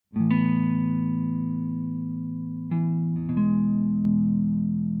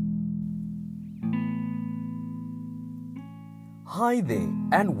Hi there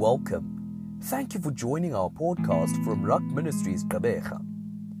and welcome. Thank you for joining our podcast from Rock Ministries Gqeberha.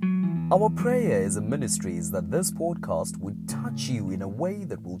 Our prayer as a ministry is that this podcast would touch you in a way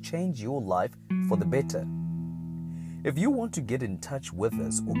that will change your life for the better. If you want to get in touch with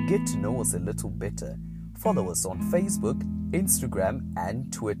us or get to know us a little better, follow us on Facebook, Instagram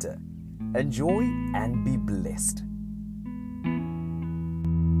and Twitter. Enjoy and be blessed.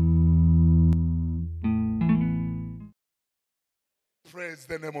 Praise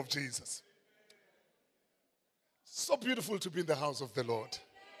the name of Jesus. So beautiful to be in the house of the Lord.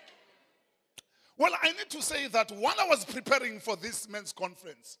 Well, I need to say that while I was preparing for this men's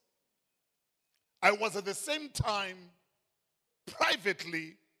conference, I was at the same time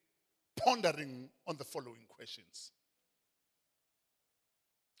privately pondering on the following questions.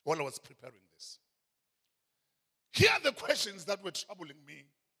 While I was preparing this, here are the questions that were troubling me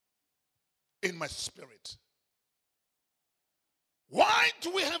in my spirit. Why do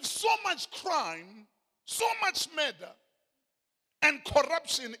we have so much crime, so much murder, and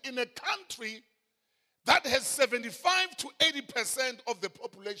corruption in a country that has 75 to 80% of the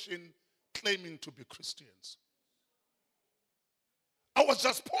population claiming to be Christians? I was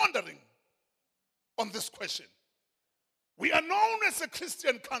just pondering on this question. We are known as a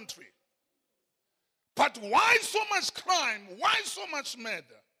Christian country, but why so much crime? Why so much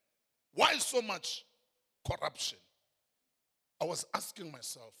murder? Why so much corruption? I was asking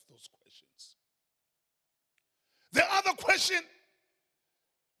myself those questions. The other question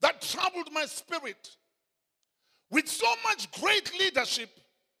that troubled my spirit, with so much great leadership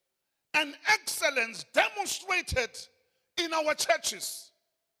and excellence demonstrated in our churches,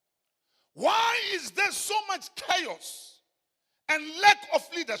 why is there so much chaos and lack of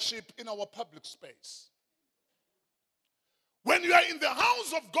leadership in our public space? When you are in the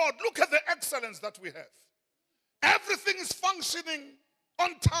house of God, look at the excellence that we have. Everything is functioning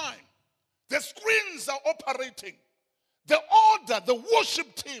on time. The screens are operating. The order, the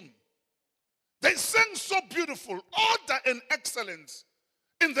worship team, they sing so beautiful. Order and excellence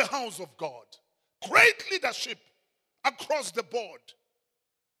in the house of God. Great leadership across the board.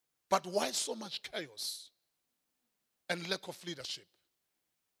 But why so much chaos and lack of leadership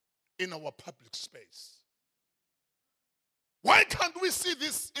in our public space? Why can't we see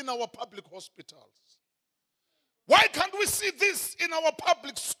this in our public hospitals? Why can't we see this in our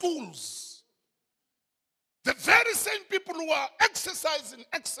public schools? The very same people who are exercising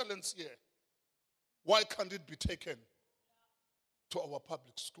excellence here, why can't it be taken to our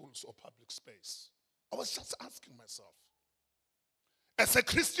public schools or public space? I was just asking myself. As a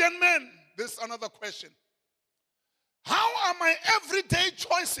Christian man, there's another question. How are my everyday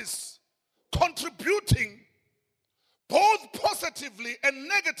choices contributing both positively and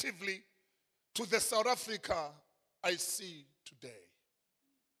negatively to the South Africa I see today?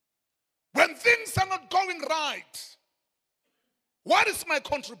 When things are not going right, what is my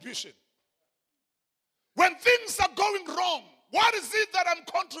contribution? When things are going wrong, what is it that I'm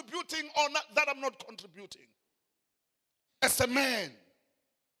contributing or not, that I'm not contributing? As a man,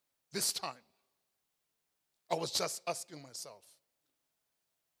 this time, I was just asking myself,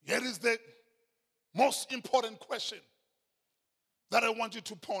 here is the most important question that I want you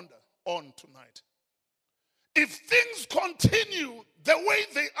to ponder on tonight. If things continue the way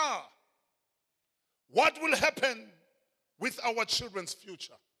they are, what will happen with our children's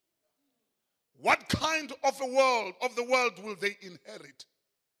future? What kind of the world will they inherit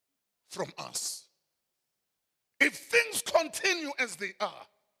from us? If things continue as they are,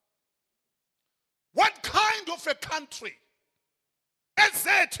 what kind of a country, as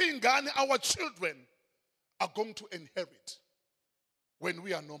our children are going to inherit when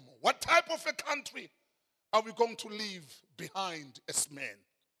we are no more? What type of a country are we going to leave behind as men,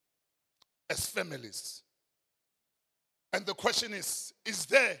 as families? And the question is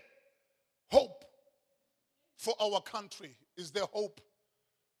there hope for our country? Is there hope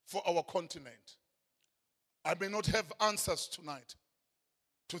for our continent? I may not have answers tonight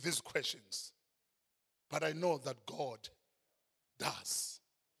to these questions, but I know that God does.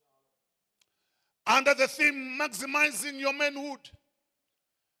 Under the theme, maximizing your manhood,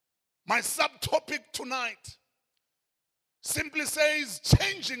 my subtopic tonight simply says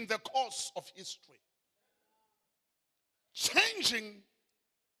changing the course of history. Changing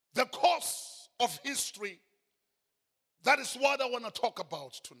the course of history. That is what I want to talk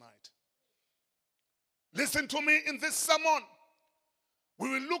about tonight. Listen to me. In this sermon, we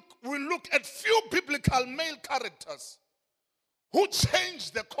will look at few biblical male characters who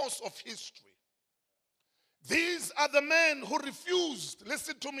changed the course of history. These are the men who refused,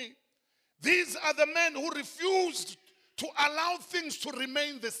 listen to me, these are the men who refused to allow things to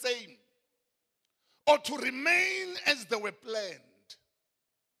remain the same or to remain as they were planned.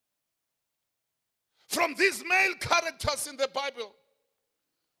 From these male characters in the Bible,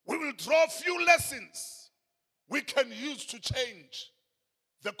 we will draw a few lessons we can use to change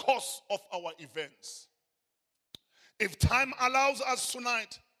the course of our events. If time allows us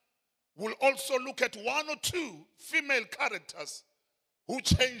tonight, we'll also look at one or two female characters who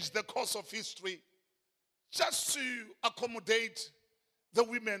changed the course of history, just to accommodate the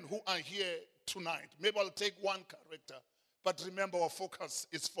women who are here tonight. Maybe I'll take one character, but remember our focus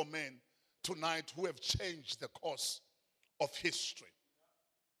is for men tonight who have changed the course of history.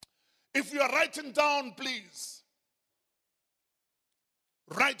 If you are writing down, please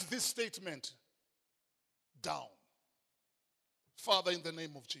write this statement down. Father, in the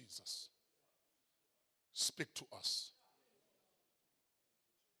name of Jesus, speak to us.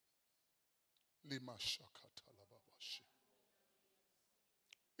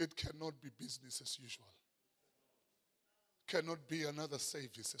 It cannot be business as usual. Cannot be another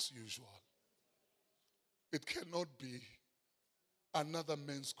service as usual. It cannot be another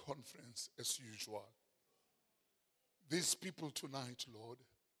men's conference as usual. These people tonight, Lord,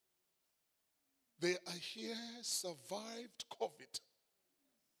 they are here, survived COVID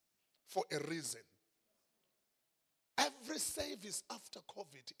for a reason. Every service after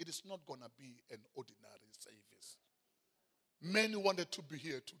COVID, it is not going to be an ordinary service. Many wanted to be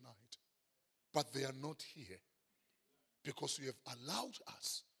here tonight, but they are not here because you have allowed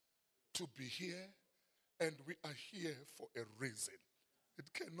us to be here, and we are here for a reason.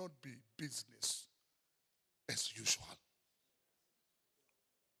 It cannot be business as usual.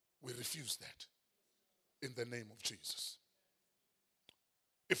 We refuse that in the name of Jesus.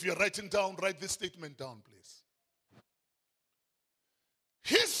 If you're writing down, write this statement down, please.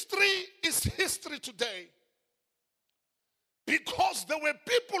 History is history today because there were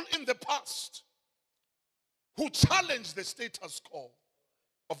people in the past who challenged the status quo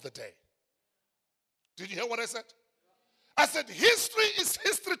of the day. Did you hear what I said? I said history is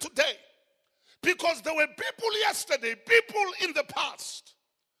history today because there were people yesterday, people in the past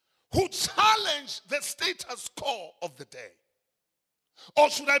who challenged the status quo of the day. Or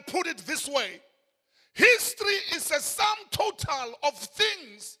should I put it this way? History is a sum total of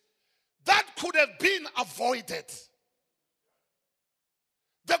things that could have been avoided.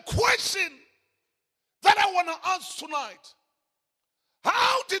 The question that I want to ask tonight,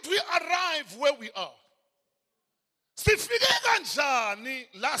 how did we arrive where we are? Sifike kanjani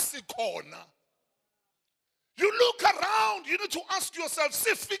la sikhona? You look around, you need to ask yourself,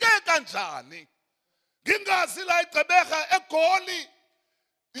 sifike kanjani? Gingazi la igqebeka eGoli.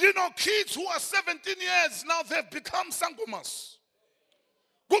 You know, kids who are 17 years now, they've become sangomas.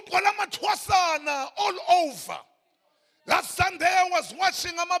 All over. Last Sunday I was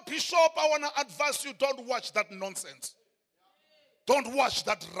watching, I'm a bishop. I want to advise you, don't watch that nonsense. Don't watch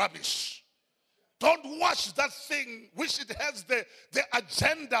that rubbish. Don't watch that thing which it has the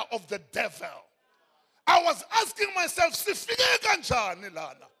agenda of the devil. I was asking myself, sifike kanjani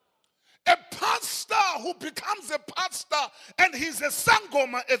lana? A pastor who becomes a pastor and he's a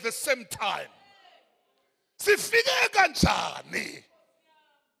sangoma at the same time. Sifike kanjani?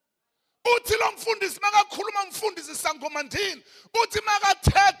 Uthi lo mfundisi makakhuluma mfundisi sangoma ndini. Uthi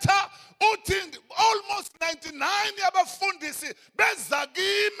makathetha uthi almost 99 yabafundisi beza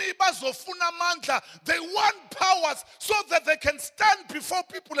kimi bazofuna amandla. They want powers so that they can stand before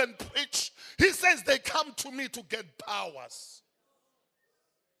people and preach. He says they come to me to get powers.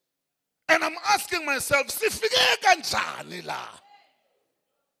 And I'm asking myself, sifike kanjani la?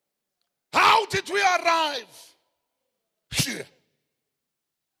 How did we arrive here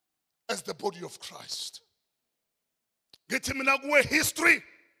as the body of Christ? History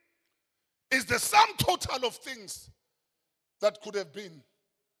is the sum total of things that could have been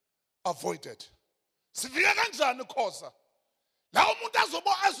avoided. Sifike kanjani khoza? La umuntu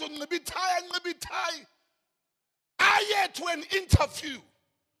azobo azonqibithaya aye to an interview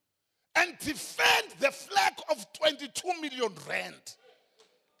and defend the flag of 22 million rand.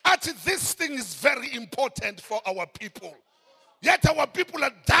 Actually, this thing is very important for our people. Yet our people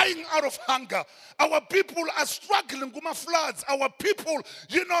are dying out of hunger. Our people are struggling with floods. Our people,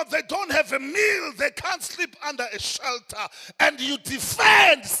 they don't have a meal. They can't sleep under a shelter. And you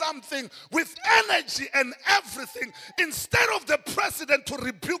defend something with energy and everything. Instead of the president to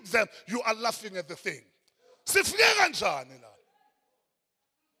rebuke them, you are laughing at the thing. Sifike kanjani la?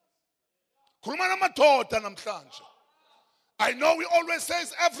 Khuluma namadoda namhlanje. I know we always say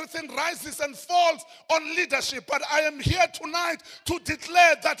everything rises and falls on leadership, but I am here tonight to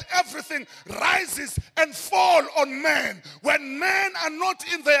declare that everything rises and falls on men. When men are not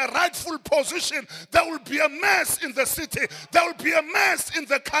in their rightful position, there will be a mess in the city. There will be a mess in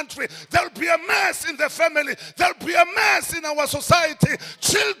the country. There will be a mess in the family. There will be a mess in our society.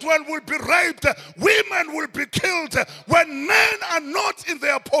 Children will be raped. Women will be killed. When men are not in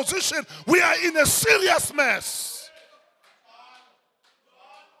their position, we are in a serious mess.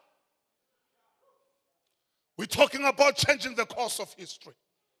 We're talking about changing the course of history.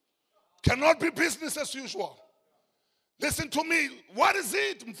 Cannot be business as usual. Listen to me. What is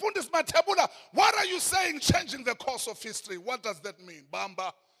it? Mfundis Mathebula, what are you saying, changing the course of history? What does that mean,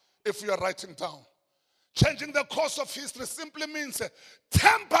 Bamba, if you are writing down? Changing the course of history simply means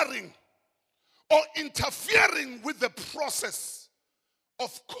tampering or interfering with the process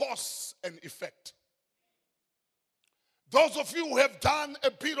of cause and effect. Those of you who have done a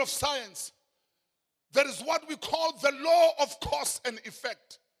bit of science, there is what we call the law of cause and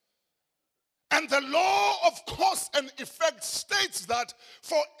effect. And the law of cause and effect states that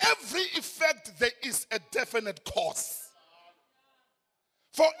for every effect there is a definite cause.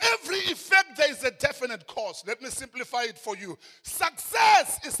 For every effect there is a definite cause. Let me simplify it for you.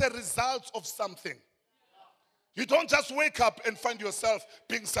 Success is a result of something. You don't just wake up and find yourself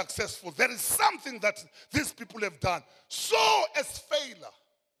being successful. There is something that these people have done. So as failure.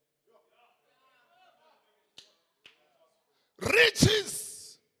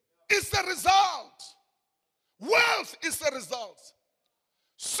 Riches is a result. Wealth is a result.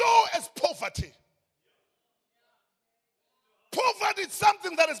 So is poverty. Poverty is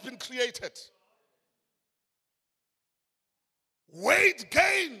something that has been created. Weight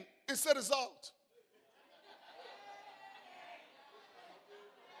gain is a result.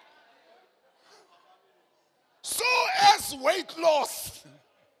 So as weight loss.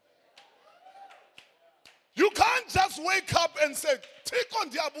 You can't just wake up and say, take on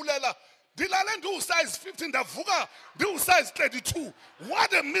Diabulela. Dilale do size 15, Davuga do size 32.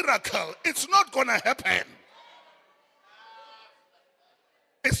 What a miracle. It's not going to happen.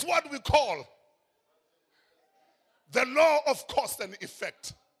 It's what we call the law of cause and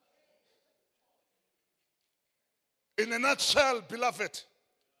effect. In a nutshell, beloved,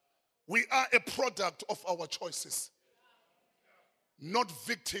 we are a product of our choices, not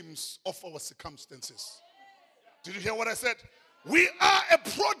victims of our circumstances. Did you hear what I said? We are a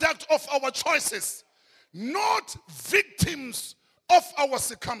product of our choices, not victims of our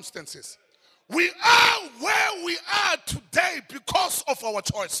circumstances. We are where we are today because of our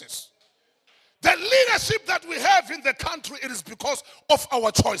choices. The leadership that we have in the country, it is because of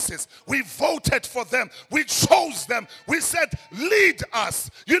our choices. We voted for them. We chose them. We said, lead us.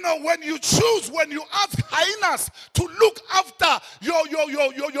 You know, when you choose, when you ask hyenas to look after your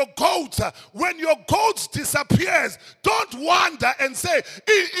goats, when your goats disappears, don't wonder and say,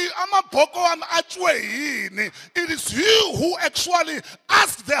 it is you who actually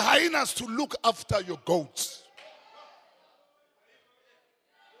asked the hyenas to look after your goats.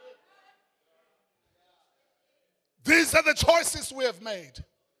 These are the choices we have made.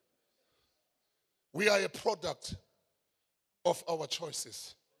 We are a product of our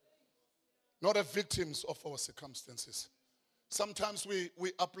choices, not a victims of our circumstances. Sometimes we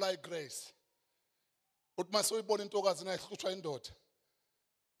apply grace. Not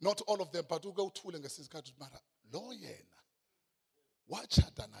all of them, but we go to and say, lo yena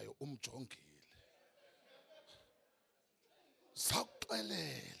wachata nayo umjongile.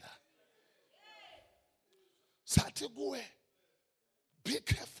 Sakuxelela. Sathi kuwe, be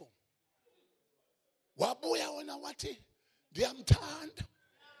careful. Wabuya wena wathi, ndiyamthanda.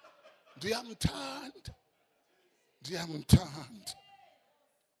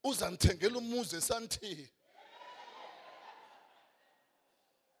 Uzandithengela umuzi eSanti.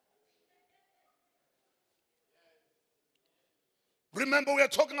 Remember, we are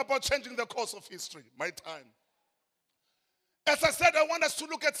talking about changing the course of history. My time. As I said, I want us to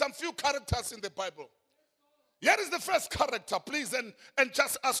look at some few characters in the Bible. Here is the first character, please, and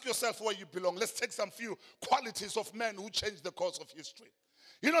just ask yourself where you belong. Let's take some few qualities of men who changed the course of history.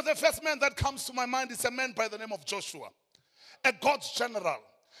 You know, the first man that comes to my mind is a man by the name of Joshua, a God's general.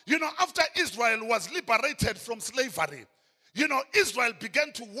 You know, after Israel was liberated from slavery, you know, Israel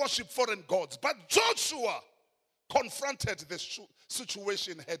began to worship foreign gods. But Joshua confronted the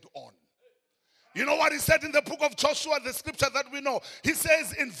situation head on. You know what he said in the book of Joshua, the scripture that we know? He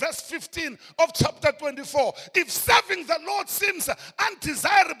says in verse 15 of chapter 24, if serving the Lord seems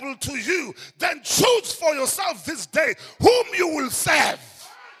undesirable to you, then choose for yourself this day whom you will serve.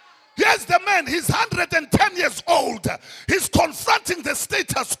 Here's the man, he's 110 years old. He's confronting the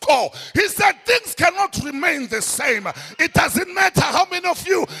status quo. He said things cannot remain the same. It doesn't matter how many of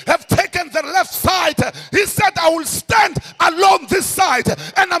you have taken the left side. He said, I will stand along this side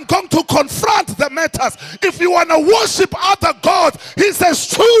and I'm going to confront the matters. If you want to worship other gods, he says,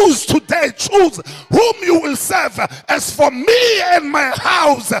 choose today, choose whom you will serve. As for me and my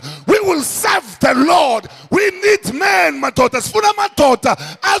house, we will serve the Lord. We need men, my daughters, my daughter,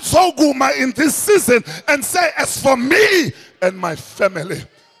 in this season and say, as for me and my family,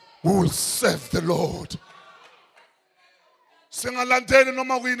 we will serve the Lord.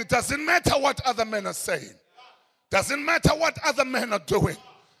 It doesn't matter what other men are saying. Doesn't matter what other men are doing.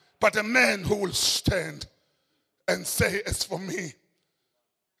 But a man who will stand and say, as for me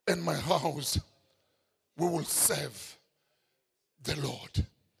and my house, we will serve the Lord.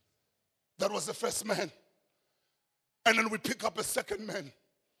 That was the first man. And then we pick up a second man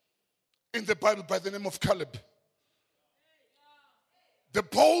in the Bible by the name of Caleb. The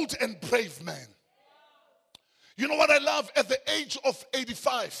bold and brave man. You know what I love? At the age of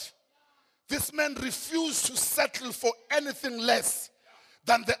 85, this man refused to settle for anything less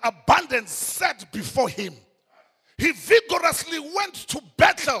than the abundance set before him. He vigorously went to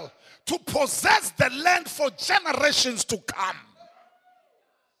battle to possess the land for generations to come.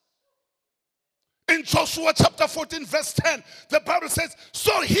 In Joshua chapter 14 verse 10, the Bible says,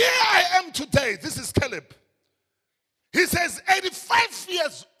 so here I am today. This is Caleb. He says, 85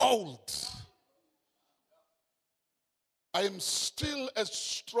 years old. I am still as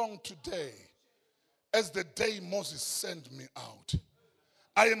strong today as the day Moses sent me out.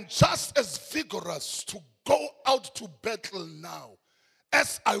 I am just as vigorous to go out to battle now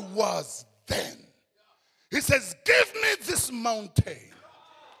as I was then. He says, give me this mountain.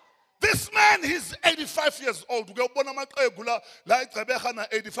 This man, he's 85 years old.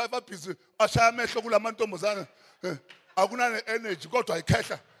 85 busy. Energy. Go to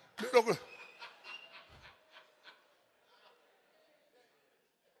Ikesha.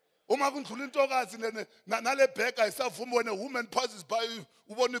 Uma kundlula intokazi nale bheka isavuma when a woman passes by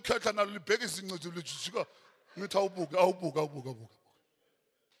ubona ikhetha nalo libheka izincinci lijika ngithi awubuka.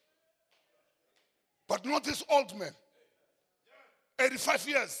 But not this old man. 85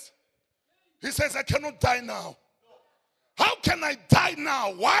 years. He says, I cannot die now. How can I die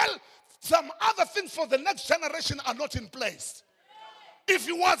now while some other things for the next generation are not in place? If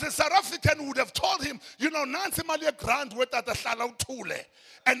he was a South African, we would have told him, Nancy Malia Grant with that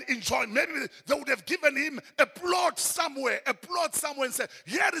and enjoy. Maybe they would have given him a plot somewhere and said,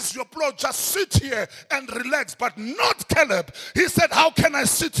 here is your plot, just sit here and relax. But not Caleb. He said, how can I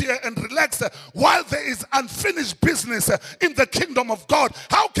sit here and relax while there is unfinished business in the kingdom of God?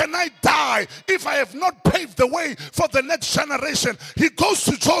 How can I die if I have not paved the way for the next generation? He goes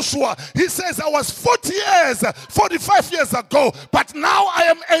to Joshua. He says, I was 45 years ago, but now I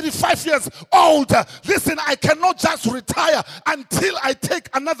am 85 years old. Listen, I cannot just retire until I take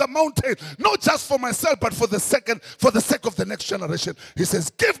another mountain, not just for myself, but for the sake of the next generation. He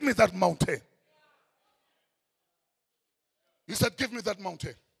says, give me that mountain. He said, give me that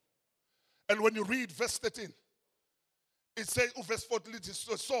mountain. And when you read verse 13, it says, verse 14,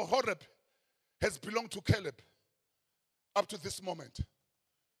 so Horeb has belonged to Caleb up to this moment.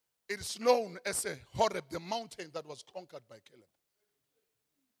 It is known as a Horeb, the mountain that was conquered by Caleb.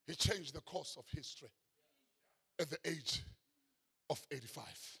 He changed the course of history at the age of 85.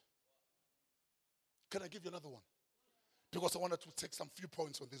 Can I give you another one? Because I wanted to take some few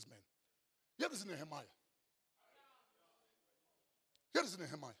points on this man. Here is Nehemiah. Here is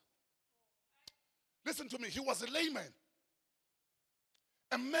Nehemiah. Listen to me. He was a layman.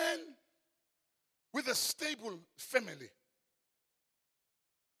 A man with a stable family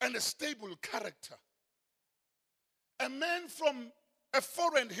and a stable character. A man from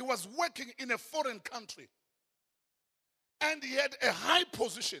he was working in a foreign country. And he had a high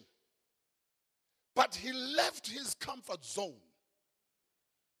position. But he left his comfort zone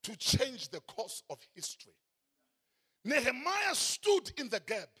to change the course of history. Nehemiah stood in the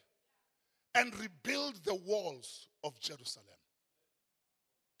gap and rebuilt the walls of Jerusalem.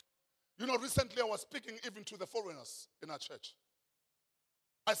 Recently I was speaking even to the foreigners in our church.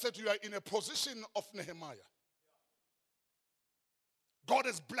 I said, you are in a position of Nehemiah. God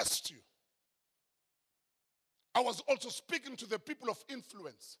has blessed you. I was also speaking to the people of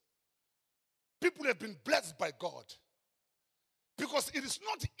influence. People have been blessed by God. Because it is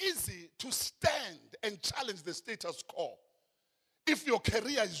not easy to stand and challenge the status quo if your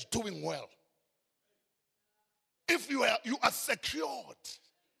career is doing well. If you are secured,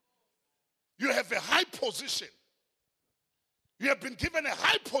 you have a high position, You have been given a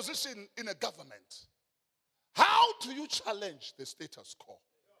high position in a government. How do you challenge the status quo?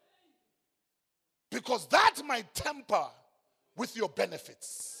 Because that might temper with your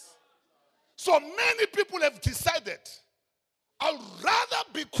benefits. So many people have decided, I'll rather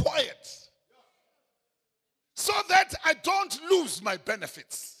be quiet so that I don't lose my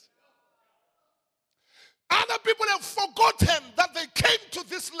benefits. Other people have forgotten that they came to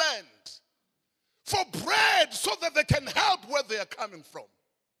this land for bread so that they can help where they are coming from.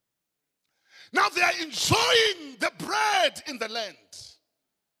 Now they are enjoying the bread in the land.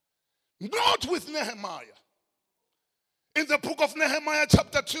 Not with Nehemiah. In the book of Nehemiah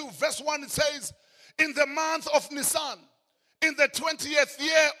chapter 2 verse 1 it says, in the month of Nisan, in the 20th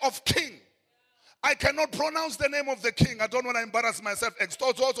year of king. I cannot pronounce the name of the king. I don't want to embarrass myself.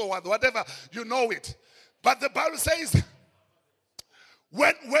 Extotos or whatever, you know it. But the Bible says,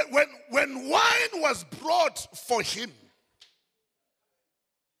 when wine was brought for him,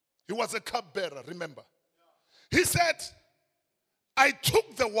 he was a cupbearer, remember. He said, I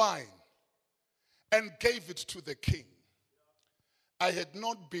took the wine and gave it to the king. I had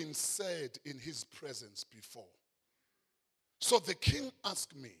not been said in his presence before. So the king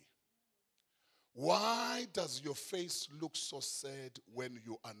asked me, why does your face look so sad when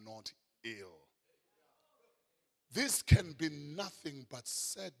you are not ill? This can be nothing but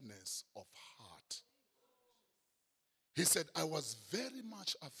sadness of heart. He said, I was very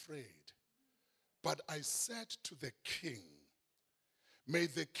much afraid, but I said to the king, may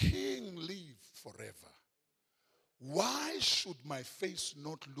the king live forever. Why should my face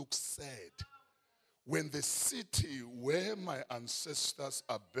not look sad when the city where my ancestors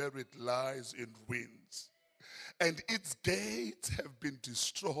are buried lies in ruins and its gates have been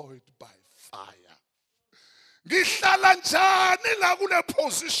destroyed by fire? Ngihlala njani la kule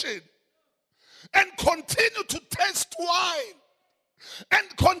position and continue to taste wine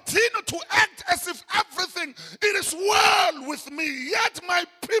and continue to act as if everything, it is well with me, yet my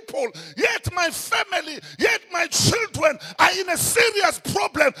people, yet my family, yet my children are in a serious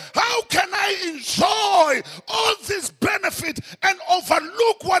problem. How can I enjoy all this benefit and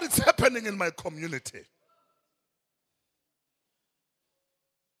overlook what is happening in my community?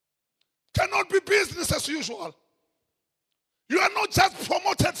 Cannot be business as usual. You are not just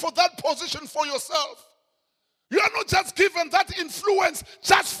promoted for that position for yourself. You are not just given that influence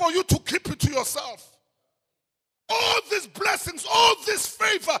just for you to keep it to yourself. All these blessings, all this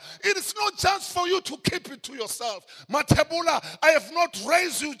favor, it is not just for you to keep it to yourself. Mathebula, I have not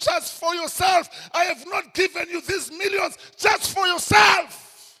raised you just for yourself. I have not given you these millions just for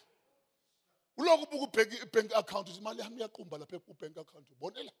yourself. Bank account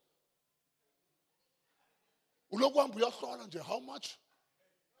how much?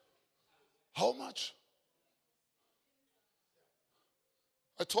 How much?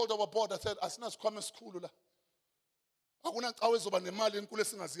 I told our board, I said, as soon as come to school,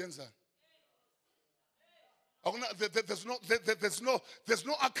 there's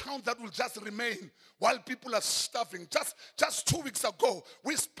no account that will just remain while people are starving. Just 2 weeks ago,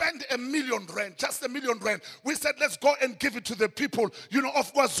 we spent R1 million, just R1 million. We said, let's go and give it to the people,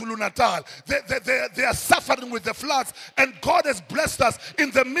 of course, KwaZulu-Natal. They are suffering with the floods, and God has blessed us in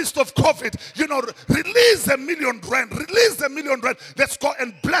the midst of COVID. Release R1 million, release R1 million. Let's go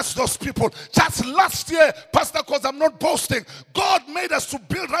and bless those people. Just last year, Pastor, because I'm not boasting, God made us to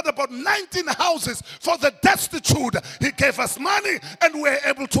build right about 19 houses for the destitute. He gave us money and we were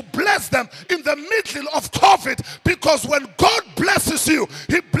able to bless them in the middle of COVID, because when God blesses you,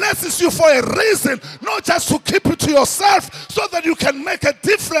 he blesses you for a reason, not just to keep it to yourself, so that you can make a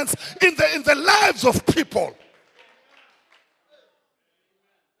difference in the lives of people.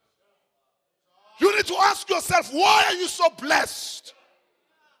 You need to ask yourself, why are you so blessed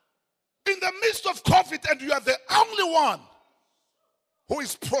in the midst of COVID and you are the only one who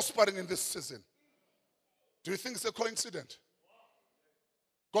is prospering in this season? Do you think it's a coincidence?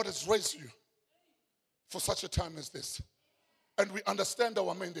 God has raised you for such a time as this. And we understand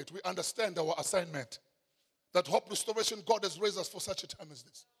our mandate. We understand our assignment. That Hope Restoration, God has raised us for such a time as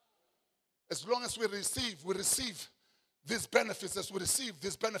this. As long as we receive these benefits, as we receive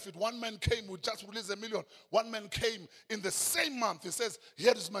this benefit. One man came, we just released R1 million. One man came in the same month. He says,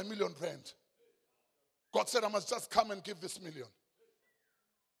 here is my R1 million. God said, I must just come and give this R1 million.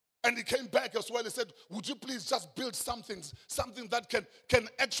 And he came back as well. He said, would you please just build something that can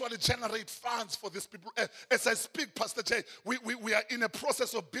actually generate funds for these people? As I speak, Pastor Jay, we are in a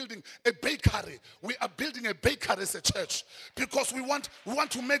process of building a bakery. We are building a bakery as a church because we want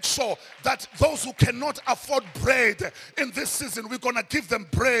to make sure that those who cannot afford bread in this season, we're going to give them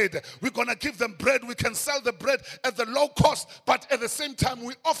bread. We're going to give them bread. We can sell the bread at the low cost, but at the same time,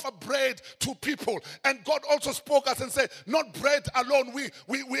 we offer bread to people. And God also spoke us and said, not bread alone. We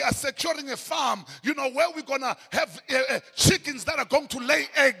are securing a farm, where we're going to have chickens that are going to lay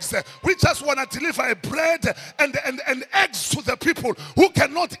eggs. We just want to deliver a bread and eggs to the people who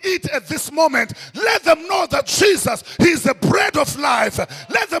cannot eat at this moment. Let them know that Jesus, He is the bread of life.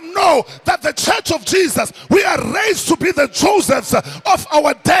 Let them know that the church of Jesus, we are raised to be the Josephs of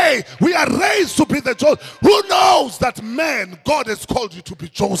our day. We are raised to be the Joseph. Who knows that man, God has called you to be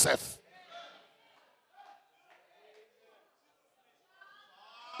Joseph?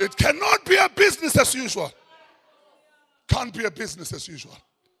 It cannot be a business as usual. Can't be a business as usual.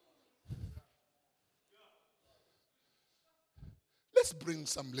 Let's bring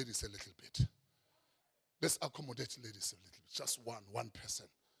some ladies a little bit. Let's accommodate ladies a little bit. Just one person.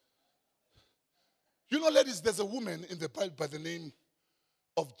 Ladies, there's a woman in the Bible by the name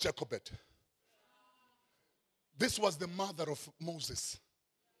of Jochebed. This was the mother of Moses.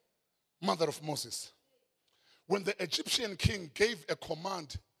 Mother of Moses. When the Egyptian king gave a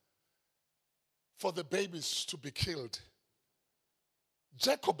command for the babies to be killed,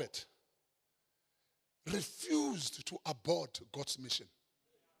 Jochebed refused to abort God's mission.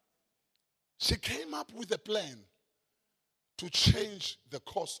 She came up with a plan to change the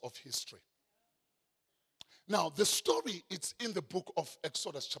course of history. Now, the story, it's in the book of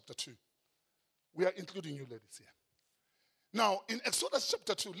Exodus chapter 2. We are including you ladies here. Now, in Exodus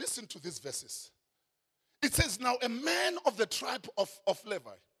chapter 2, listen to these verses. It says, now a man of the tribe of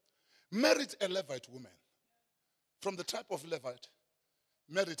Levi married a Levite woman. From the tribe of Levite,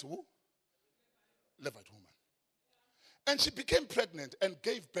 married who? Levite woman. And she became pregnant and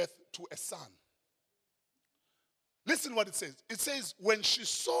gave birth to a son. Listen what it says. It says, when she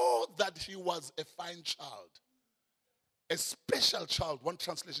saw that he was a fine child, a special child, one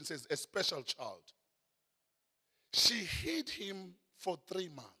translation says a special child, she hid him for 3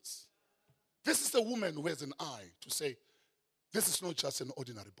 months. This is a woman who has an eye to say, this is not just an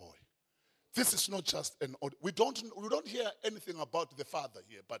ordinary boy. This is not just an we don't hear anything about the father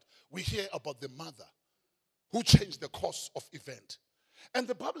here, but we hear about the mother who changed the course of event. And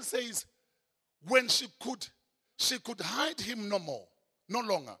the Bible says, when she could hide him no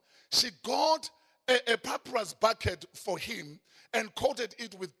longer. She got a papyrus bucket for him and coated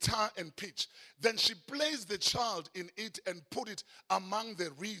it with tar and pitch. Then she placed the child in it and put it among the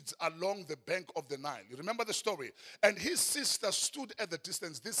reeds along the bank of the Nile. You remember the story? And his sister stood at the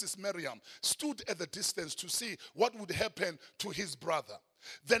distance. This is Miriam. Stood at the distance to see what would happen to his brother.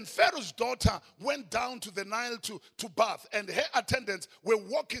 Then Pharaoh's daughter went down to the Nile to bath, and her attendants were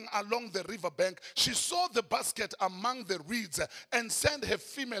walking along the riverbank. She saw the basket among the reeds and sent her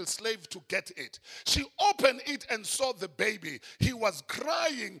female slave to get it. She opened it and saw the baby. He was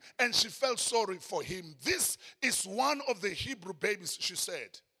crying, and she felt sorry for him. This is one of the Hebrew babies, she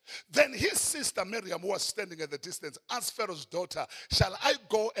said. Then his sister Miriam, who was standing at the distance, asked Pharaoh's daughter, shall I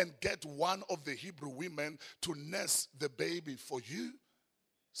go and get one of the Hebrew women to nurse the baby for you?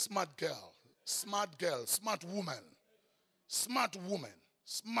 Smart girl, smart woman, smart woman.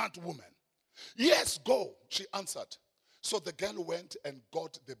 Yes, go, she answered. So the girl went and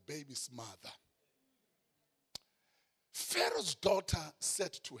got the baby's mother. Pharaoh's daughter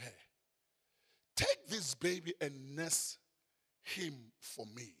said to her, take this baby and nurse him for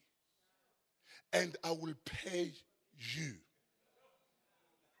me, and I will pay you.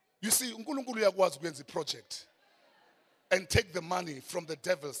 You see, uNkulunkulu uyakwazi ukwenza project and take the money from the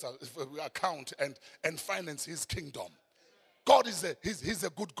devil's account and finance his kingdom. God is he's a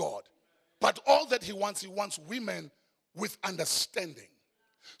good God. But all that he wants women with understanding.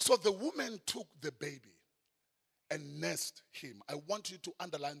 So the woman took the baby and nursed him. I want you to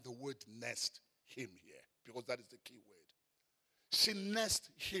underline the word nursed him here, because that is the key word. She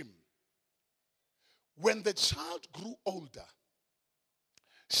nursed him. When the child grew older,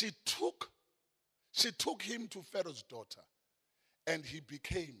 she took him to Pharaoh's daughter, and he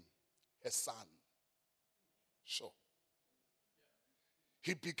became a son. Sure.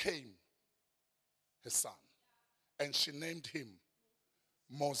 He became her son, and she named him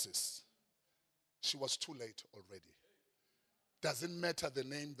Moses. She was too late already. Doesn't matter the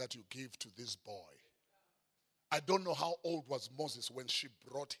name that you give to this boy. I don't know how old was Moses when she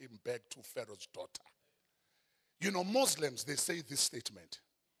brought him back to Pharaoh's daughter. You know, Muslims, they say this statement.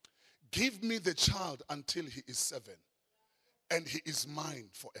 give me the child until he is 7, and he is mine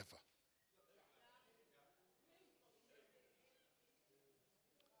forever.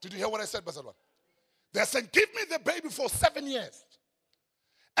 Did you hear what I said, Bazalwa? They're saying, give me the baby for 7 years.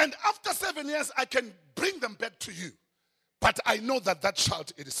 And after 7 years, I can bring them back to you. But I know that that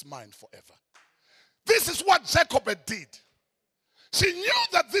child, it is mine forever. This is what Jacob did. She knew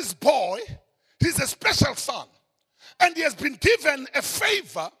that this boy, he's a special son. And he has been given a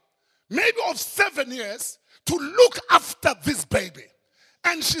favor, maybe of 7 years, to look after this baby.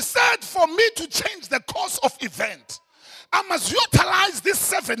 And she said, for me to change the course of event, I must utilize these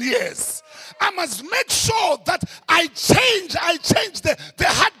 7 years. I must make sure that I change the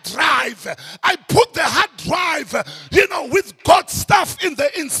hard drive. I put the hard drive, with God's stuff in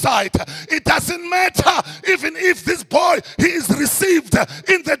the inside. It doesn't matter even if this boy, he is received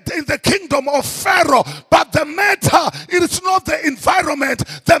in the kingdom of Pharaoh. But the matter, it is not the environment.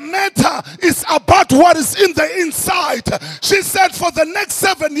 The matter is about what is in the inside. She said, for the next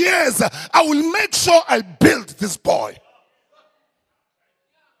 7 years, I will make sure I build this boy.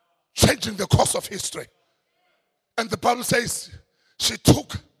 Changing the course of history. And the Bible says she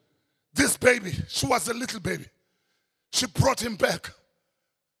took this baby. She was a little baby. She brought him back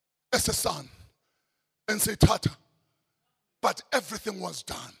as a son and said, Tata, but everything was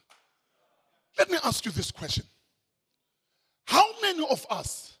done. Let me ask you this question. How many of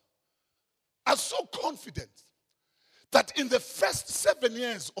us are so confident that in the first 7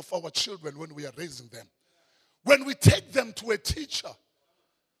 years of our children, when we are raising them, when we take them to a teacher,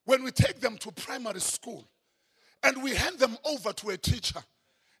 when we take them to primary school, and we hand them over to a teacher,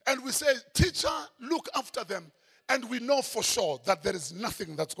 and we say, teacher, look after them, and we know for sure that there is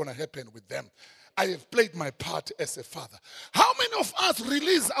nothing that's going to happen with them. I have played my part as a father. How many of us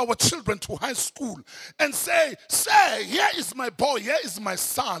release our children to high school and say, here is my boy, here is my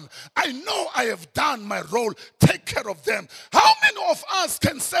son. I know I have done my role. Take care of them. How many of us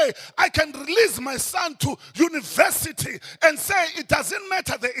can say, I can release my son to university and say, it doesn't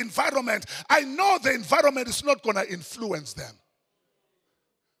matter the environment. I know the environment is not going to influence them.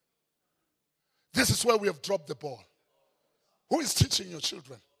 This is where we have dropped the ball. Who is teaching your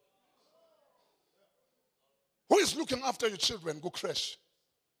children? Who is looking after your children? Go crash.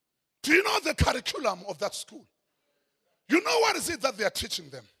 Do you know the curriculum of that school? You know what is it that they are teaching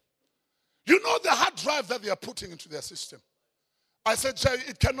them? You know the hard drive that they are putting into their system. I said, Jay,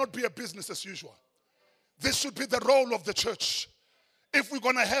 it cannot be a business as usual. This should be the role of the church. If we're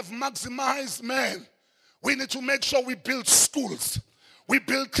going to have maximized men, we need to make sure we build schools. We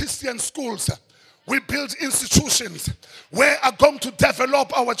build Christian schools. We build institutions where are going to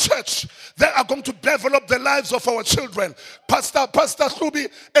develop our church. They are going to develop the lives of our children. Pastor Khubi,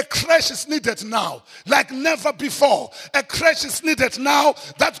 a crash is needed now, like never before. A crash is needed now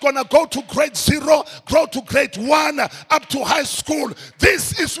that's going to go to grade 0, grow to grade 1, up to high school.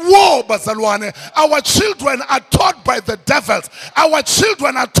 This is war, Bazalwane. Our children are taught by the devils. Our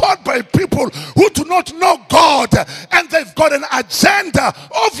children are taught by people who do not know God, and they've got an agenda.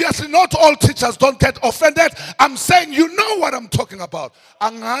 Obviously, not all teachers don't get offended. I'm saying you know what I'm talking about.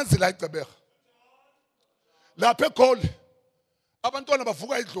 Angazi like the bear. Laphe Goli. Abantwana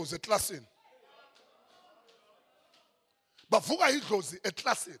bavuka idlozi eklasini. Bavuka idlozi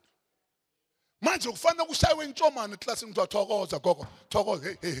eklasini. Manje kufanele kushaywe intshomane eklasini kuthiwa thokoza gogo.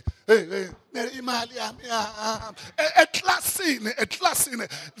 Thokoza hey imali yami. Eklasini.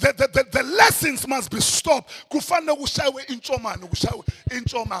 The lessons must be stopped. Kufanele kushaywe intshomane, kushaywe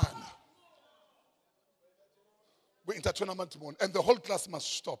intshomane. And the whole class must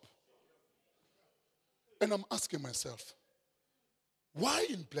stop. And I'm asking myself, why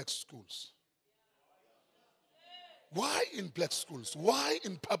in black schools? Why in black schools? Why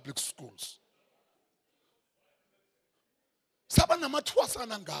in public schools? Sabana matwasa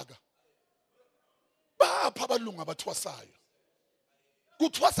nangaga. Ba pabalunga batwasayo.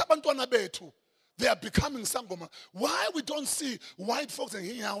 Kutwasa bantwana bethu. They are becoming sangoma. Why we don't see white folks and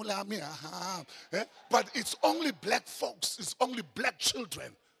but it's only black folks, it's only black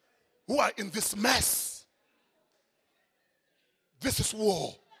children who are in this mess. This is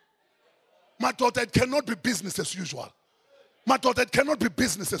war. My daughter, it cannot be business as usual. My daughter, it cannot be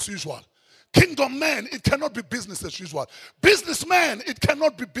business as usual. Kingdom man, it cannot be business as usual. Businessman, it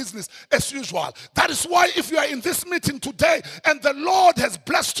cannot be business as usual. That is why if you are in this meeting today and the Lord has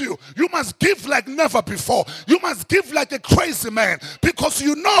blessed you, you must give like never before. You must give like a crazy man, because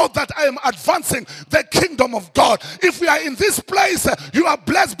you know that I am advancing the kingdom of God. If we are in this place, you are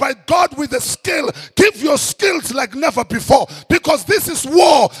blessed by God with a skill. Give your skills like never before, because this is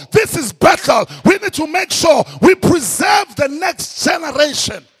war. This is battle. We need to make sure we preserve the next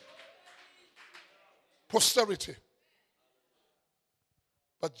generation. posterity.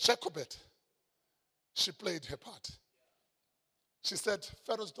 But Jochebed, she played her part. She said,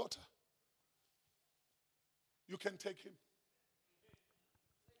 Pharaoh's daughter, you can take him.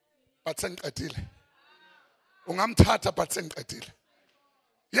 But sengiqedile. Ungamthatha but sengiqedile.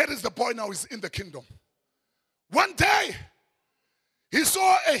 Here is the boy now, he's in the kingdom. One day, he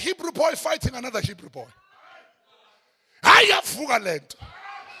saw a Hebrew boy fighting another Hebrew boy. Ayavuka lento.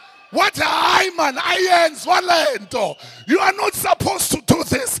 What I man, I you are not supposed to do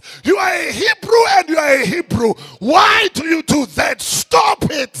this. You are a Hebrew and you are a Hebrew. Why do you do that? Stop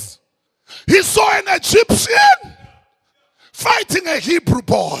it. He saw an Egyptian fighting a Hebrew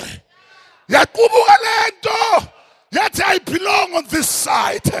boy. Yakubuka lento. Yet I belong on this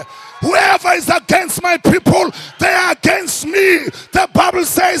side. Whoever is against my people, they are against me. The Bible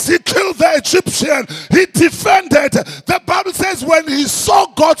says he killed the Egyptian. He defended. The Bible says when he saw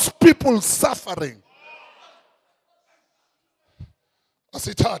God's people suffering. As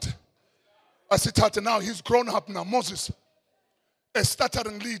he thought, now he's grown up now. Moses, a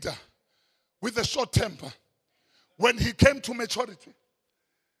stuttering leader with a short temper. When he came to maturity,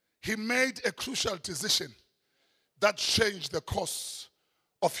 he made a crucial decision that changed the course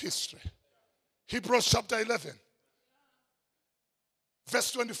of history. Hebrews chapter 11,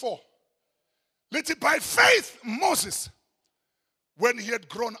 verse 24. By faith, Moses, when he had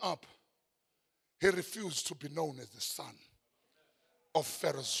grown up, he refused to be known as the son of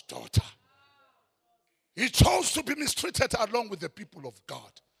Pharaoh's daughter. He chose to be mistreated along with the people of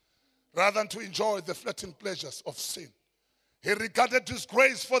God, rather than to enjoy the fleeting pleasures of sin. He regarded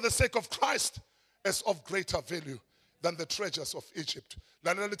disgrace for the sake of Christ as of greater value than the treasures of Egypt.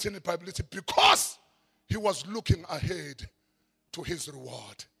 Because he was looking ahead to his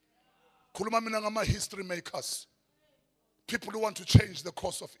reward. Khuluma mina ngama history makers. People who want to change the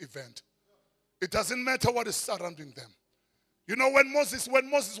course of event. It doesn't matter what is surrounding them. You know, when Moses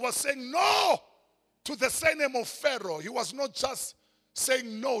was saying no to the surname of Pharaoh, he was not just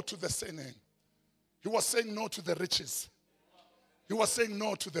saying no to the surname. He was saying no to the riches. He was saying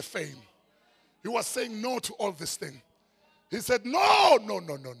no to the fame. He was saying no to all this thing. He said, no.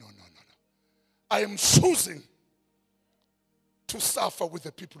 I am choosing to suffer with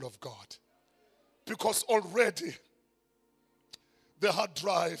the people of God. Because already the hard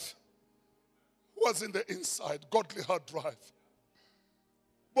drive was in the inside, godly hard drive.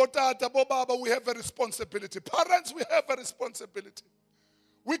 But we have a responsibility. Parents, we have a responsibility.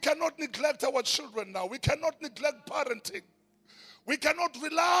 We cannot neglect our children now. We cannot neglect parenting. We cannot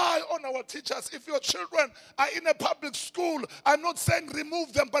rely on our teachers. If your children are in a public school, I'm not saying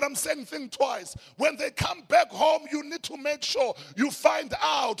remove them, but I'm saying think twice. When they come back home, you need to make sure you find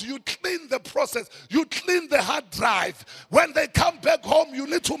out, you clean the process, you clean the hard drive. When they come back home, you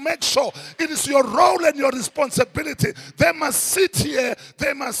need to make sure it is your role and your responsibility. They must sit here,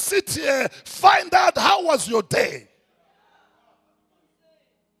 find out how was your day.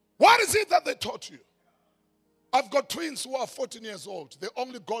 What is it that they taught you? I've got twins who are 14 years old. They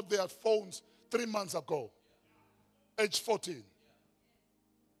only got their phones 3 months ago, age 14.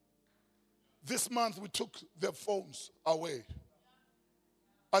 This month we took their phones away.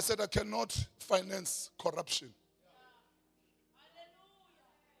 I said I cannot finance corruption.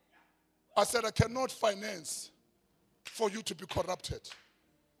 I said I cannot finance for you to be corrupted.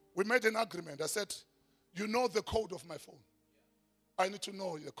 We made an agreement. I said, you know the code of my phone. I need to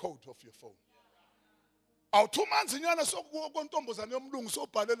know the code of your phone. Our 2 months in Yana so kontombozane yomlungu so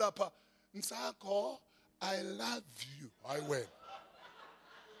bhale lapha Nsako, I love you. I went.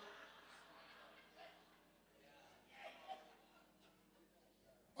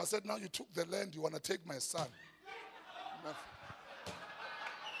 I said, now you took the land, you want to take my son. Never.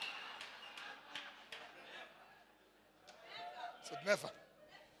 I said, never.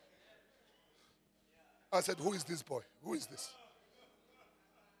 I said, who is this boy? Who is this?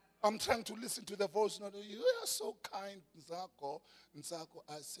 I'm trying to listen to the voice. No, you are so kind, Nsako.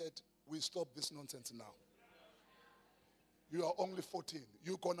 I said, we stop this nonsense now. You are only 14.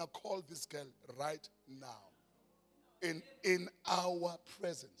 You're going to call this girl right now. In our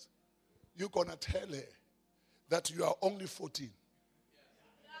presence. You're going to tell her that you are only 14.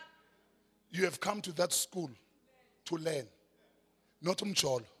 You have come to that school to learn. Not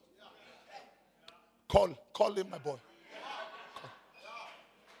umcholo. Call him, my boy.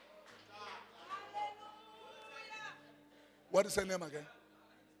 What is her name again?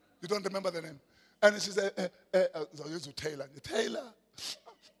 You don't remember the name? And she said, Taylor. Taylor,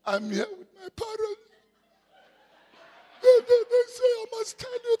 I'm here with my parents. They say I must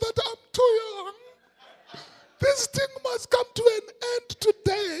tell you that I'm too young. This thing must come to an end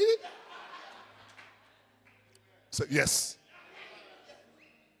today. Say yes.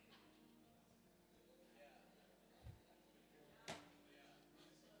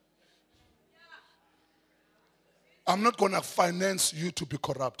 I'm not going to finance you to be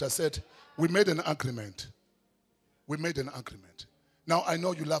corrupt. I said, we made an agreement. We made an agreement. Now I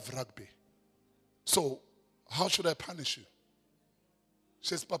know you love rugby. So how should I punish you? She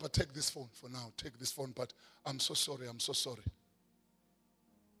says, Papa, take this phone for now. Take this phone, but I'm so sorry. I'm so sorry.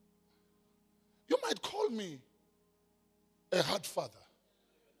 You might call me a hard father.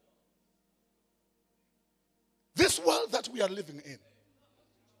 This world that we are living in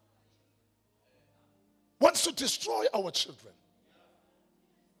wants to destroy our children.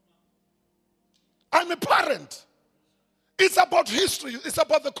 I'm a parent. It's about history. It's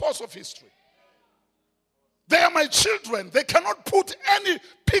about the course of history. They are my children. They cannot put any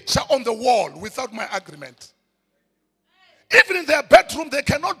picture on the wall without my agreement. Even in their bedroom, they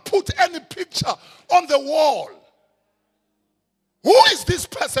cannot put any picture on the wall. Who is this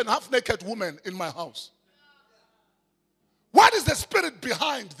person, half-naked woman in my house? What is the spirit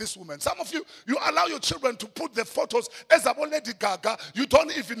behind this woman? Some of you, you allow your children to put the photos as a Lady Gaga. You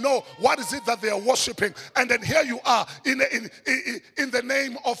don't even know what is it that they are worshiping. And then here you are in the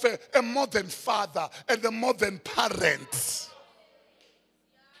name of a modern father and a modern parent.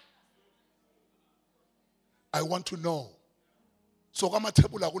 I want to know. So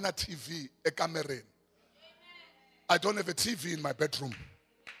Mathebula kuna TV e kamereni. I don't have a TV in my bedroom.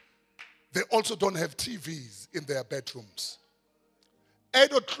 They also don't have TVs in their bedrooms.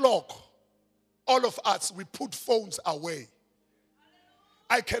 8 o'clock, all of us, we put phones away.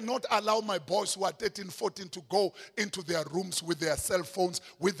 I cannot allow my boys who are 13, 14 to go into their rooms with their cell phones,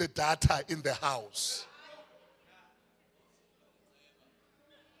 with the data in the house.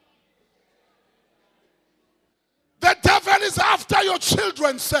 The devil is after your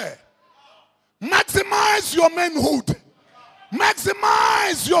children, sir. Maximize your manhood.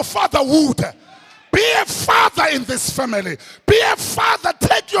 Maximize your fatherhood. Be a father in this family. Be a father.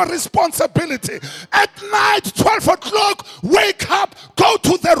 Take your responsibility. At night, 12 o'clock, wake up, go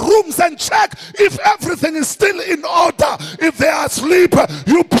to the rooms and check if everything is still in order. If they are asleep,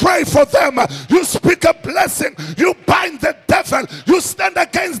 you pray for them. You speak a blessing. You bind the devil. You stand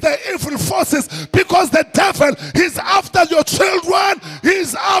against the evil forces, because the devil is after your children.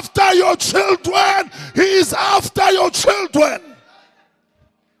 He's after your children. He is after your children.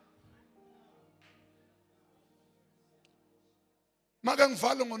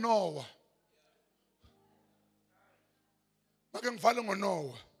 Makangivale ngoNoah. Makangivale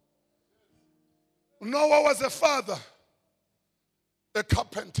ngoNoah. Noah was a father, a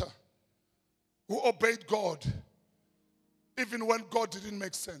carpenter who obeyed God even when God didn't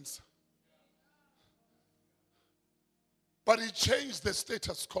make sense. But he changed the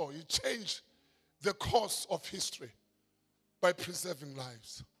status quo. He changed the course of history by preserving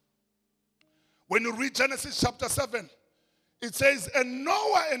lives. When you read Genesis chapter 7, it says, and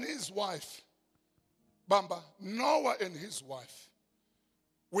Noah and his wife, Noah and his wife,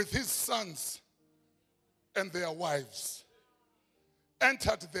 with his sons and their wives,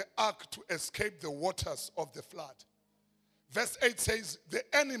 entered the ark to escape the waters of the flood. Verse 8 says, the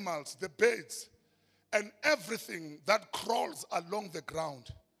animals, the birds, and everything that crawls along the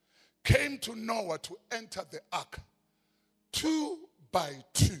ground came to Noah to enter the ark, 2 by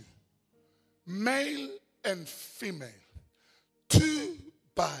 2, male and female. 2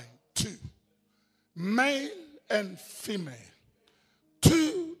 by 2, male and female.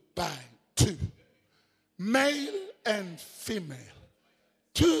 2 by 2, male and female.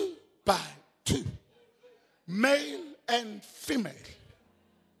 2 by 2, male and female.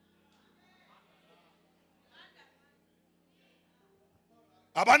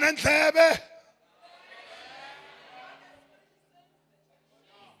 Abanenhlebe.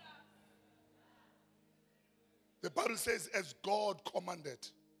 The Bible says, as God commanded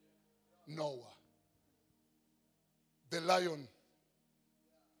Noah, the lion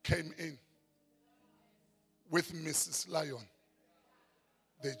came in with Mrs. Lion.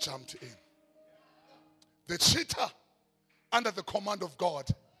 They jumped in. The cheetah, under the command of God,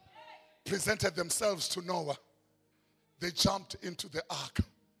 presented themselves to Noah. They jumped into the ark.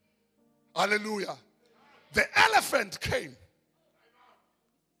 Hallelujah. The elephant came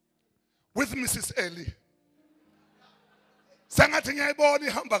with Mrs. Eli.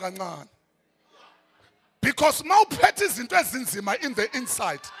 Because mawuphethe izinto ezinzima in the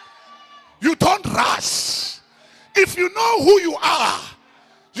inside, you don't rush. If you know who you are,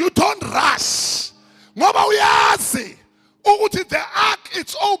 you don't rush. Ngoba uyazi ukuthi the ark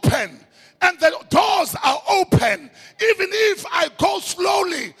is open and the doors are open. Even if I go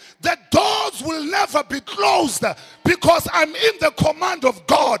slowly, the doors will never never be closed because I'm in the command of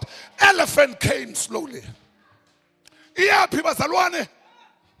God. Elephant came slowly. Iyaphi bazalwane?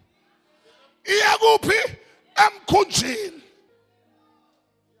 Iyakuphi? Emkhunjini.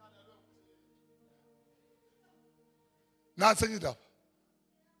 Nansi indaba.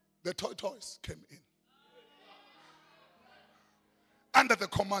 The tortoise came in under the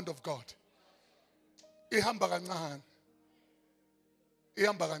command of God. Ihamba kancane.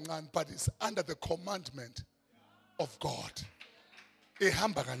 Ihamba kancane, but it's under the commandment of God.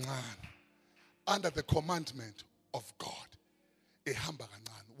 Ihamba kancane. Under the commandment of God. Ihamba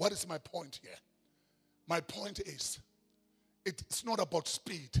kancane. What is my point here? My point is, it's not about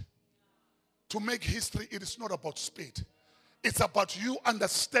speed. To make history, it is not about speed. It's about you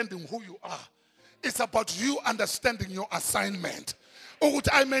understanding who you are. It's about you understanding your assignment. Oh,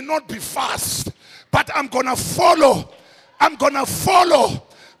 I may not be fast, but I'm going to follow. I'm going to follow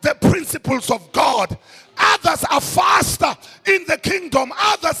the principles of God. Others are faster in the kingdom.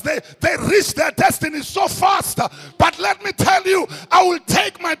 Others, they reach their destiny so fast. But let me tell you, I will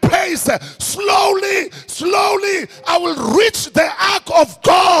take my pace slowly, slowly. I will reach the ark of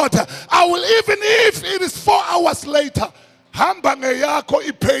God. I will, even if it is 4 hours later. Hamba ngeyakho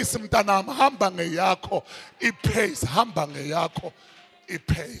ipace mntanam, hamba ngeyakho ipace, hamba ngeyakho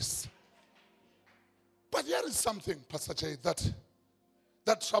ipace. But here is something, Pastor Jay,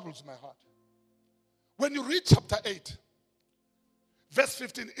 that troubles my heart. When you read chapter 8, verse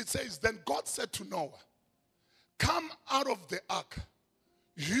 15, it says, then God said to Noah, come out of the ark,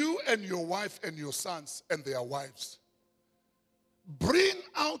 you and your wife and your sons and their wives. Bring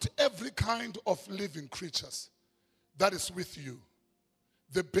out every kind of living creatures that is with you,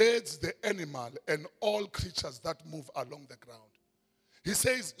 the birds, the animal, and all creatures that move along the ground. He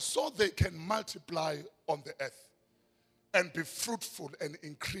says, so they can multiply on the earth and be fruitful and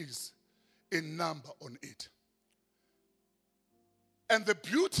increase in number on it. And the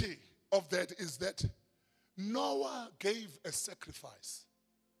beauty of that is that Noah gave a sacrifice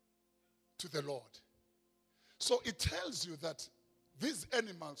to the Lord. So it tells you that these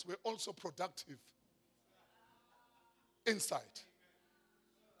animals were also productive inside.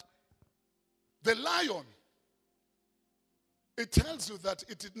 The lion, it tells you that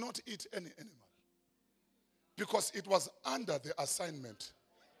it did not eat any animal because it was under the assignment.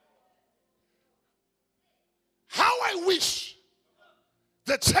 How I wish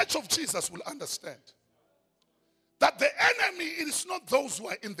the church of Jesus will understand that the enemy is not those who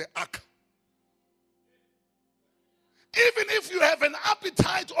are in the ark. Even if you have an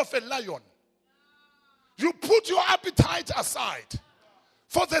appetite of a lion, you put your appetite aside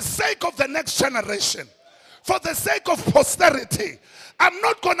for the sake of the next generation, for the sake of posterity. I'm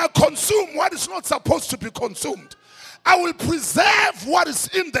not going to consume what is not supposed to be consumed. I will preserve what is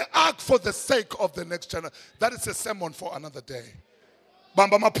in the ark for the sake of the next generation. That is a sermon for another day.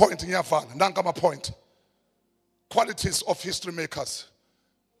 Bamba my point in your Nanga my point. Qualities of history makers.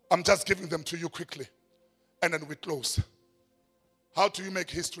 I'm just giving them to you quickly. And then we close. How do you make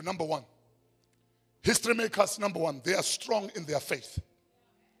history? Number one. History makers, number one, they are strong in their faith.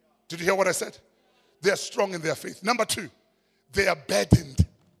 Did you hear what I said? They are strong in their faith. Number two, they are burdened.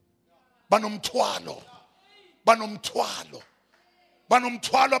 Banomthwalo. Banomthwalo.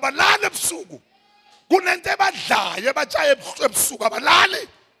 Banomthwalo balale ebusuku. Kunento ebadlayo ebatshaye ebusuku abalali.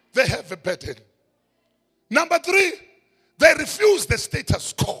 They have a burden. Number three, they refuse the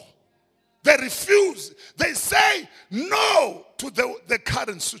status quo. They refuse. They say no to the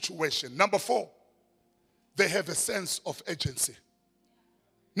current situation. Number four, they have a sense of agency.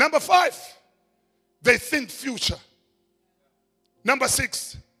 Number five, they think future. Number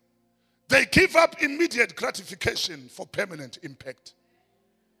six, they give up immediate gratification for permanent impact.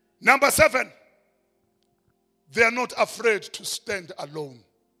 Number seven, they are not afraid to stand alone.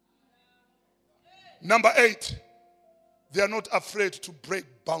 Number eight, they are not afraid to break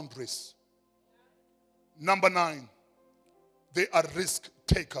boundaries. Number nine, they are risk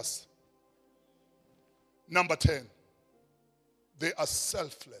takers. Number 10, they are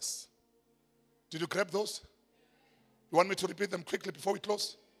selfless. Did you grab those? You want me to repeat them quickly before we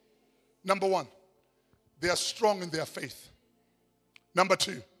close? Number one, they are strong in their faith. Number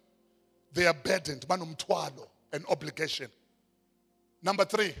two, they are burdened, banomthwalo, an obligation. Number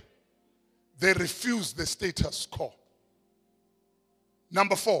three, they refuse the status quo.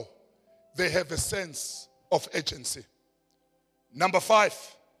 Number four, they have a sense of agency. Number five,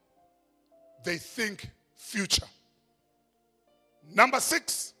 they think future. Number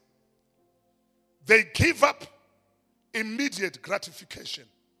six, they give up immediate gratification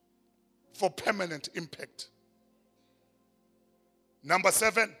for permanent impact. Number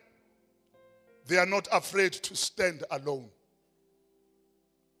seven, They are not afraid to stand alone.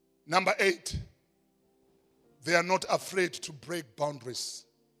 Number 8, they are not afraid to break boundaries.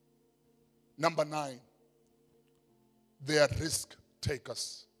 Number 9, they are risk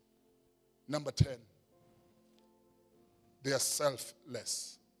takers. Number 10, they are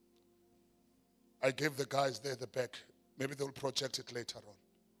selfless. I gave the guys there the back. Maybe they'll project it later on.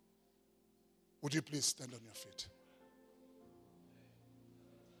 Would you please stand on your feet?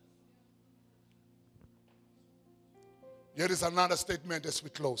 Here is another statement as we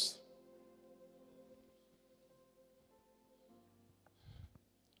close.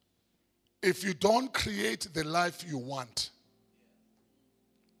 If you don't create the life you want,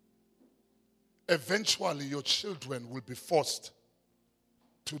 eventually your children will be forced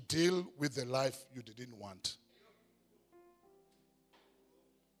to deal with the life you didn't want.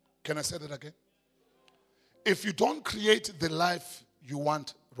 Can I say that again? If you don't create the life you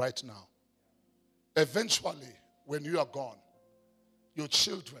want right now, eventually, when you are gone, your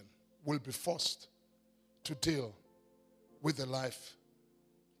children will be forced to deal with the life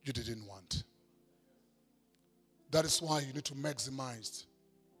you didn't want. That is why you need to maximize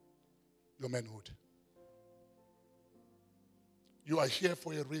your manhood. You are here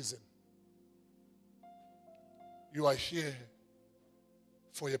for a reason. You are here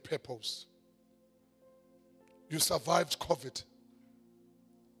for a purpose. You survived COVID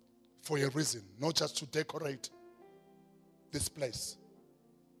for a reason, not just to decorate this place.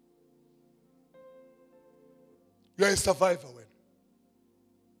 You are a survivor,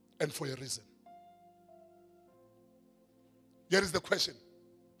 and for a reason. Here is the question.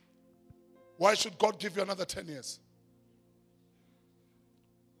 Why should God give you another 10 years?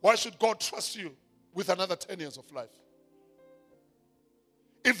 Why should God trust you with another 10 years of life?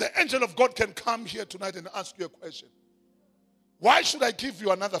 If the angel of God can come here tonight and ask you a question, why should I give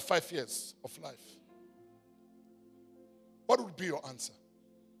you another 5 years of life? What would be your answer?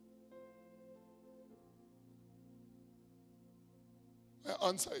 My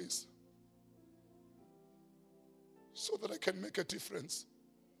answer is, so that I can make a difference.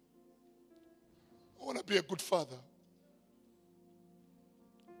 I want to be a good father.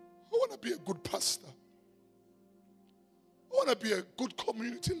 I want to be a good pastor. I want to be a good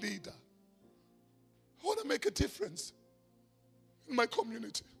community leader. I want to make a difference in my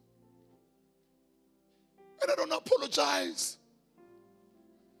community. And I don't apologize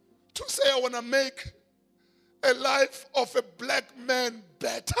to say I want to make a life of a black man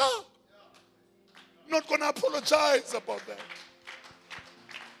better. Not going to apologize about that.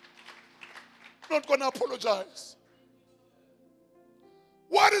 Not going to apologize.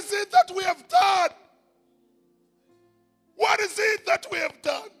 What is it that we have done? What is it that we have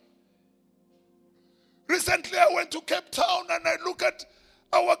done? Recently I went to Cape Town and I look at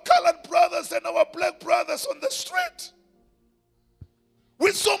our colored brothers and our black brothers on the street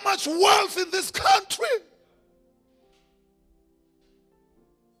with so much wealth in this country.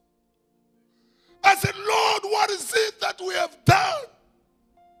 I said, Lord, what is it that we have done?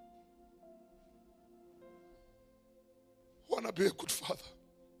 I want to be a good father.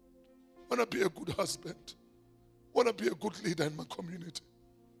 I want to be a good husband. I want to be a good leader in my community.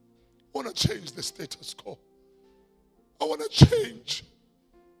 I want to change the status quo. I want to change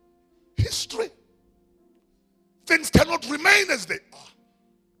history. Things cannot remain as they are.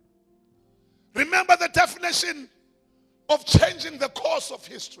 Remember, the definition of changing the course of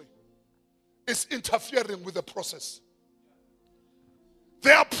history is interfering with the process.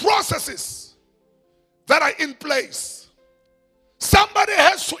 There are processes that are in place. Somebody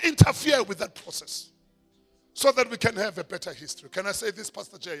has to interfere with that process so that we can have a better history. Can I say this,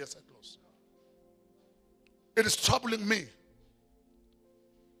 Pastor Jay? Yes, I close. It is troubling me.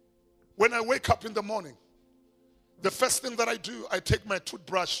 When I wake up in the morning, the first thing that I do, I take my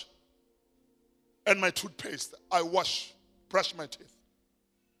toothbrush and my toothpaste. I brush my teeth.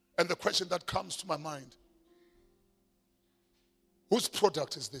 And the question that comes to my mind, whose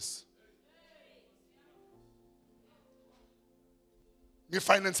product is this?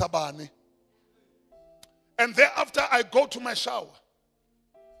 And thereafter I go to my shower.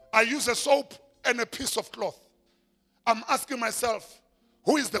 I use a soap and a piece of cloth. I'm asking myself,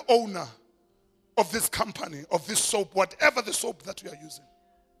 who is the owner of this company, of this soap, whatever the soap that we are using?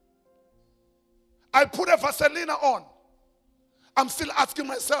 I put a Vaseline on. I'm still asking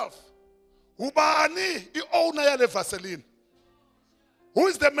myself, Ubani, the owner of the Vaseline? Who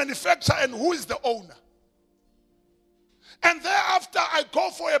is the manufacturer and who is the owner? And thereafter I go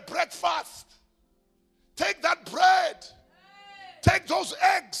for a breakfast. Take that bread. Take those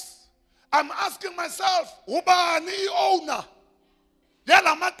eggs. I'm asking myself, Ubani owner?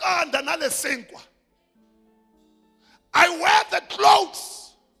 Yala namaqanda nalesinkwa. I wear the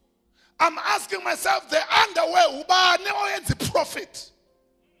clothes. I'm asking myself, the underwear, ubani oyenza profit.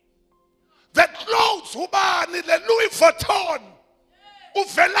 The clothes, ubani, the Louis Vuitton.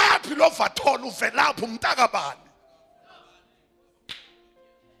 Uvelaphi lo Vuitton, uvelaphi umntakabani.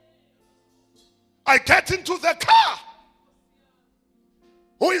 I get into the car.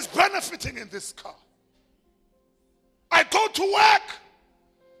 Who is benefiting in this car? I go to work.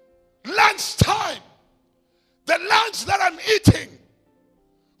 Lunchtime. The lunch that I'm eating.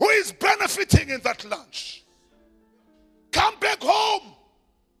 Who is benefiting in that lunch? Come back home.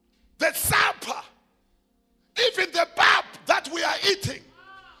 The supper. Even the pap that we are eating.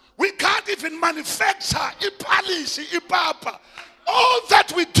 We can't even manufacture ipalishi, ipapa. All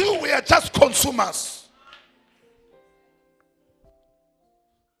that we do, we are just consumers.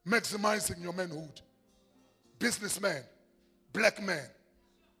 Maximizing your manhood. Businessman, black man.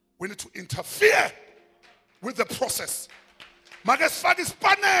 We need to interfere with the process. Process.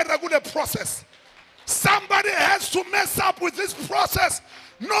 Somebody has to mess up with this process,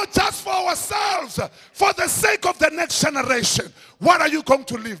 not just for ourselves, for the sake of the next generation. What are you going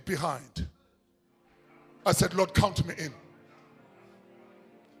to leave behind? I said, Lord, count me in.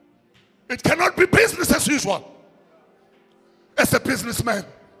 It cannot be business as usual. As a businessman,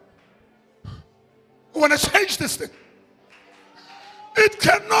 I want to change this thing. It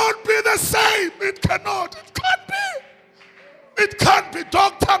cannot be the same. It cannot. It can't be. It can't be.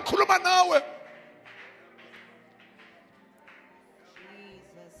 Doctor Nkuluma nawe.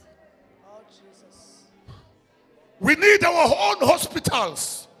 Jesus. Oh, Jesus. We need our own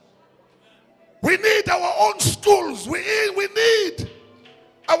hospitals. We need our own schools. We need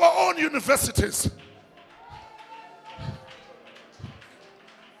our own universities.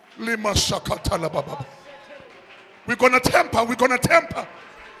 We're going to tamper. We're going to tamper.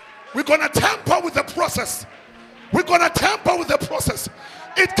 We're going to tamper with the process. We're going to tamper with the process.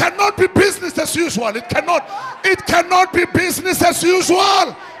 It cannot be business as usual. It cannot be business as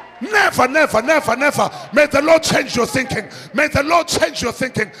usual. Never, never, never, never. May the Lord change your thinking. May the Lord change your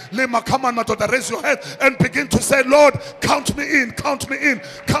thinking. Come on, raise your head and begin to say, Lord, count me in, count me in,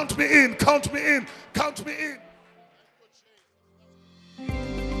 count me in, count me in, count me in.